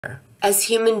As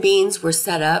human beings, we're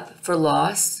set up for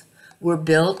loss. We're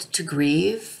built to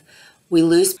grieve. We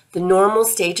lose. The normal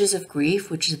stages of grief,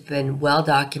 which have been well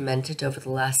documented over the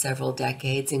last several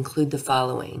decades, include the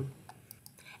following: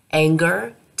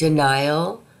 anger,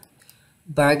 denial,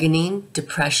 bargaining,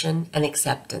 depression, and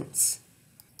acceptance.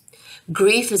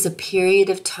 Grief is a period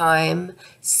of time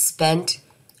spent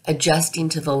adjusting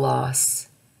to the loss.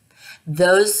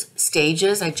 Those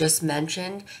stages I just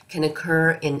mentioned can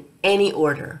occur in any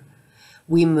order.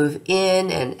 We move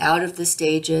in and out of the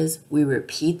stages. We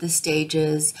repeat the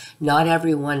stages. Not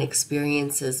everyone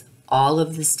experiences all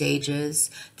of the stages.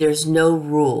 There's no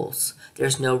rules.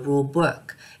 There's no rule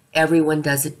book. Everyone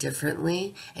does it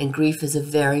differently, and grief is a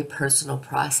very personal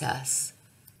process.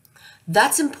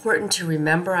 That's important to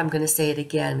remember. I'm going to say it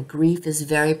again. Grief is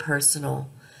very personal.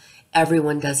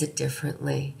 Everyone does it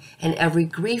differently, and every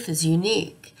grief is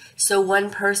unique. So one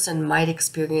person might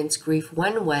experience grief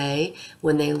one way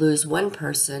when they lose one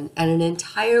person, and an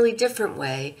entirely different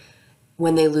way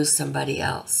when they lose somebody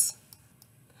else.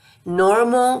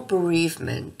 Normal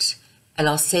bereavement, and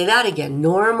I'll say that again,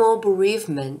 normal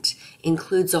bereavement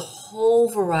includes a whole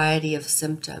variety of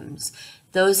symptoms.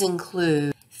 Those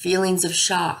include feelings of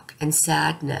shock and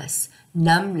sadness,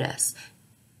 numbness,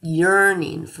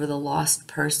 yearning for the lost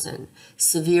person,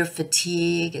 severe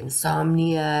fatigue,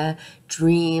 insomnia,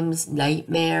 dreams,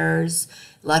 nightmares,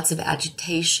 lots of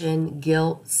agitation,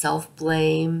 guilt,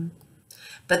 self-blame.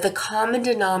 But the common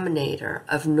denominator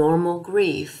of normal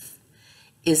grief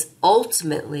is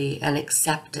ultimately an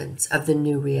acceptance of the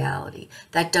new reality.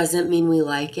 That doesn't mean we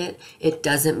like it. It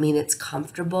doesn't mean it's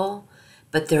comfortable,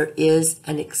 but there is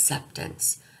an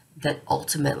acceptance that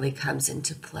ultimately comes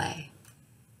into play.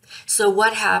 So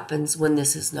what happens when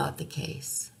this is not the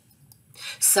case?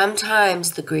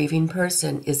 Sometimes the grieving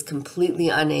person is completely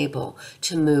unable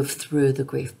to move through the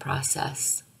grief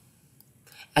process.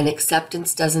 And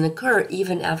acceptance doesn't occur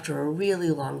even after a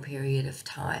really long period of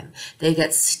time. They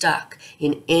get stuck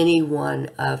in any one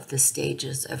of the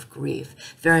stages of grief,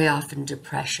 very often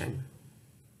depression.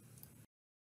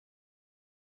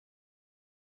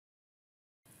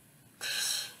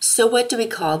 So what do we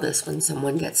call this when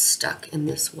someone gets stuck in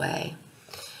this way?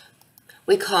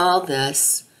 We call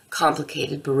this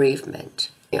complicated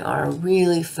bereavement. We are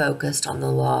really focused on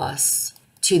the loss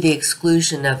to the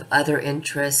exclusion of other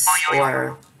interests,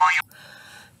 or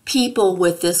people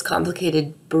with this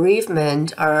complicated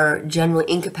bereavement are generally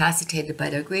incapacitated by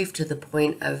their grief to the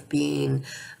point of being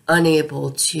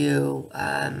unable to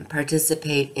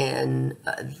participate in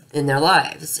their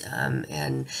lives,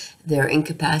 and they're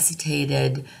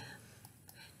incapacitated.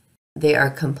 They are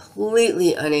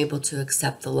completely unable to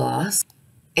accept the loss,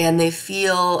 and they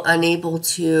feel unable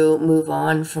to move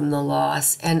on from the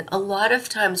loss. And a lot of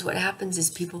times what happens is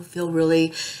people feel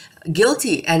really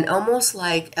guilty, and almost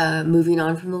like moving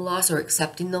on from the loss or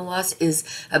accepting the loss is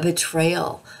a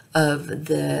betrayal of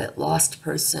the lost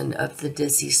person, of the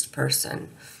deceased person.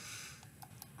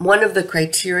 One of the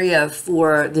criteria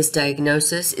for this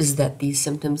diagnosis is that these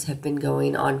symptoms have been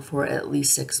going on for at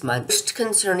least 6 months. Most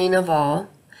concerning of all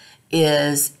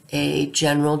is a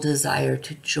general desire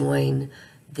to join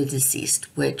the deceased,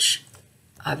 which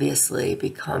obviously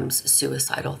becomes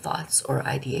suicidal thoughts or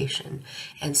ideation,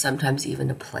 and sometimes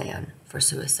even a plan for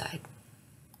suicide.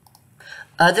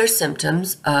 Other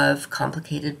symptoms of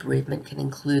complicated bereavement can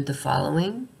include the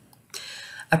following: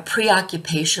 a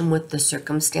preoccupation with the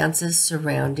circumstances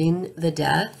surrounding the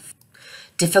death,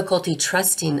 difficulty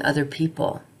trusting other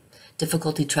people,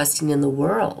 difficulty trusting in the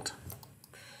world,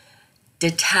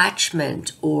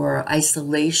 detachment or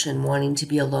isolation, wanting to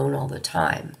be alone all the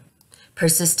time,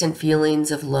 persistent feelings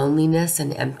of loneliness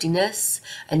and emptiness,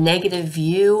 a negative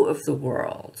view of the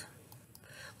world,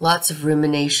 lots of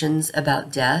ruminations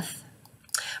about death,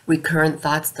 recurrent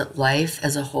thoughts that life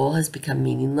as a whole has become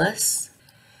meaningless,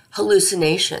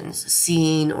 hallucinations,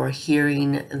 seeing or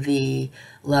hearing the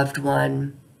loved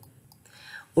one,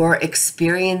 or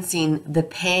experiencing the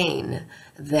pain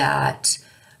that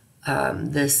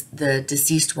the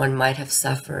deceased one might have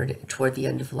suffered toward the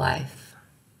end of life.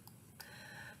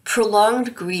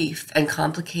 Prolonged grief and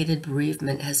complicated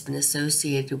bereavement has been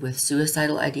associated with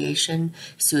suicidal ideation,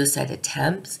 suicide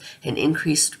attempts, and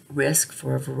increased risk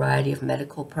for a variety of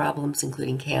medical problems,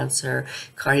 including cancer,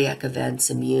 cardiac events,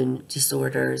 immune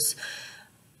disorders,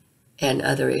 and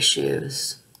other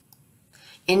issues.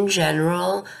 In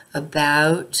general,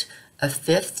 about a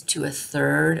fifth to a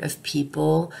third of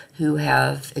people who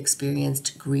have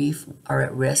experienced grief are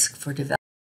at risk for developing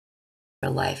a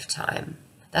lifetime.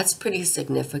 That's pretty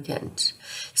significant.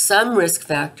 Some risk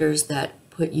factors that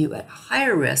put you at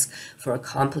higher risk for a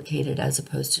complicated as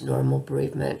opposed to normal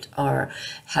bereavement are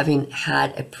having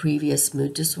had a previous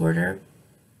mood disorder,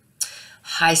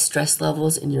 high stress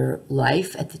levels in your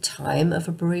life at the time of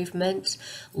a bereavement,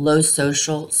 low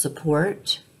social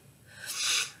support,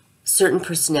 certain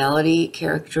personality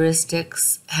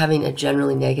characteristics, having a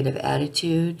generally negative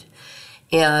attitude,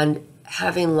 and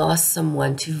having lost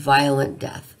someone to violent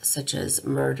death, such as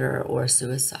murder or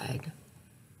suicide.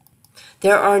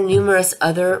 There are numerous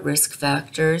other risk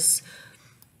factors,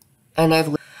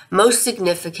 and most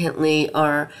significantly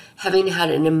are having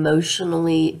had an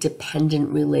emotionally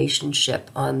dependent relationship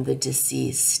on the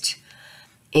deceased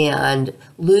and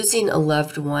losing a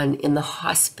loved one in the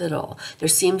hospital. There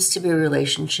seems to be a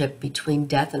relationship between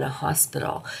death in a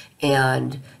hospital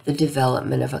and the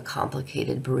development of a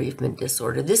complicated bereavement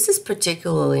disorder. This is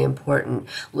particularly important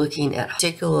looking at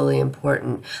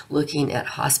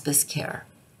hospice care.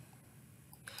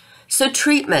 So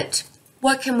treatment,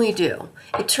 what can we do?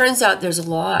 It turns out there's a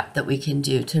lot that we can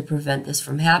do to prevent this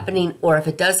from happening, or if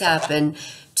it does happen,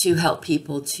 to help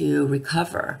people to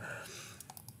recover.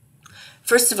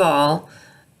 First of all,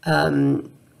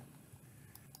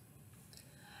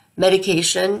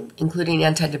 medication, including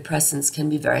antidepressants, can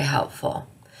be very helpful.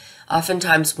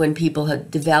 Oftentimes when people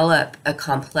develop a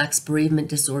complex bereavement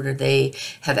disorder, they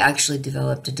have actually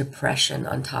developed a depression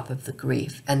on top of the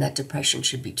grief, and that depression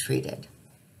should be treated.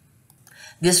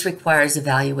 This requires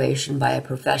evaluation by a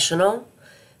professional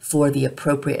for the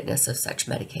appropriateness of such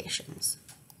medications.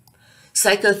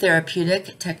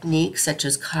 Psychotherapeutic techniques such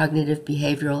as cognitive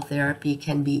behavioral therapy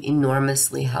can be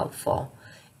enormously helpful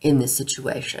in this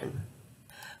situation.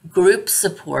 Group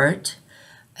support,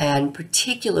 and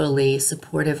particularly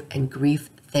supportive and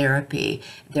grief therapy,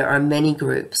 there are many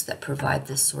groups that provide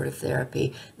this sort of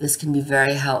therapy. This can be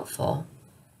very helpful.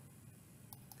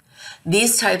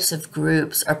 These types of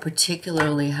groups are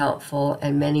particularly helpful,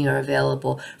 and many are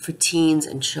available for teens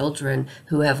and children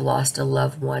who have lost a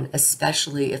loved one,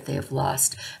 especially if they have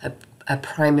lost a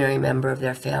primary member of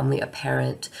their family, a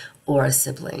parent or a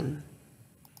sibling.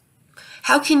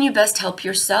 How can you best help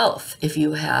yourself if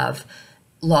you have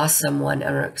lost someone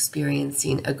and are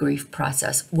experiencing a grief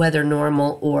process, whether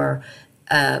normal or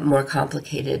a more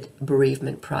complicated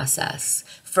bereavement process?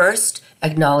 First,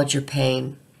 acknowledge your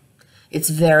pain. It's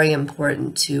very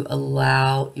important to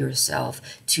allow yourself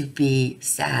to be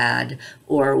sad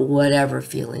or whatever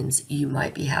feelings you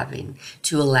might be having,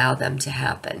 to allow them to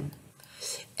happen.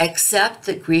 Accept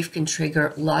that grief can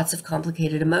trigger lots of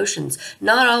complicated emotions,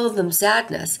 not all of them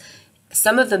sadness,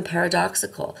 some of them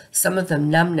paradoxical, some of them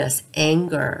numbness,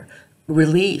 anger,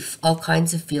 relief, all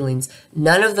kinds of feelings.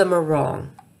 None of them are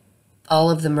wrong. All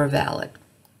of them are valid.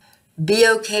 Be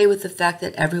okay with the fact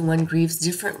that everyone grieves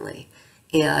differently,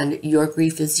 and your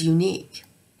grief is unique.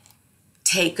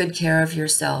 Take good care of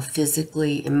yourself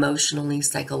physically, emotionally,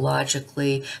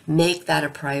 psychologically. Make that a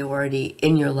priority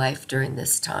in your life during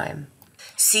this time.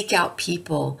 Seek out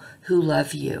people who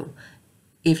love you.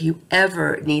 If you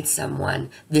ever need someone,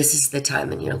 this is the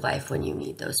time in your life when you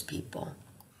need those people.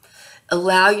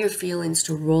 Allow your feelings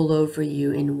to roll over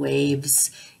you in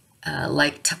waves,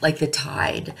 like the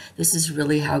tide. This is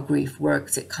really how grief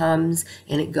works. It comes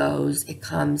and it goes, it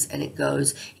comes and it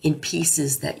goes in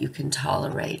pieces that you can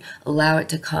tolerate. Allow it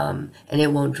to come and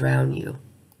it won't drown you.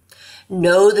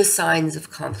 Know the signs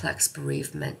of complex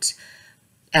bereavement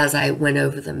as I went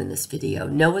over them in this video.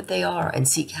 Know what they are and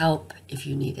seek help if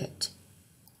you need it.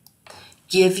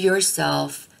 Give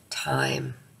yourself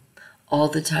time, all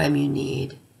the time you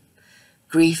need.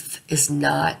 Grief is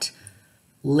not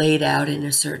laid out in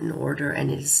a certain order,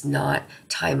 and it is not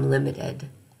time limited.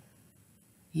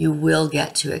 You will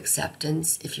get to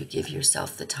acceptance if you give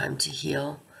yourself the time to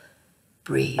heal.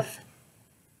 Breathe.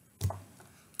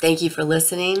 Thank you for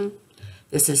listening.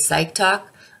 This is PsychTalk.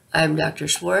 I'm Dr.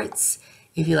 Schwartz.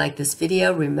 If you like this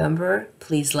video, remember,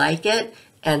 please like it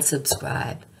and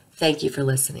subscribe. Thank you for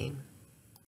listening.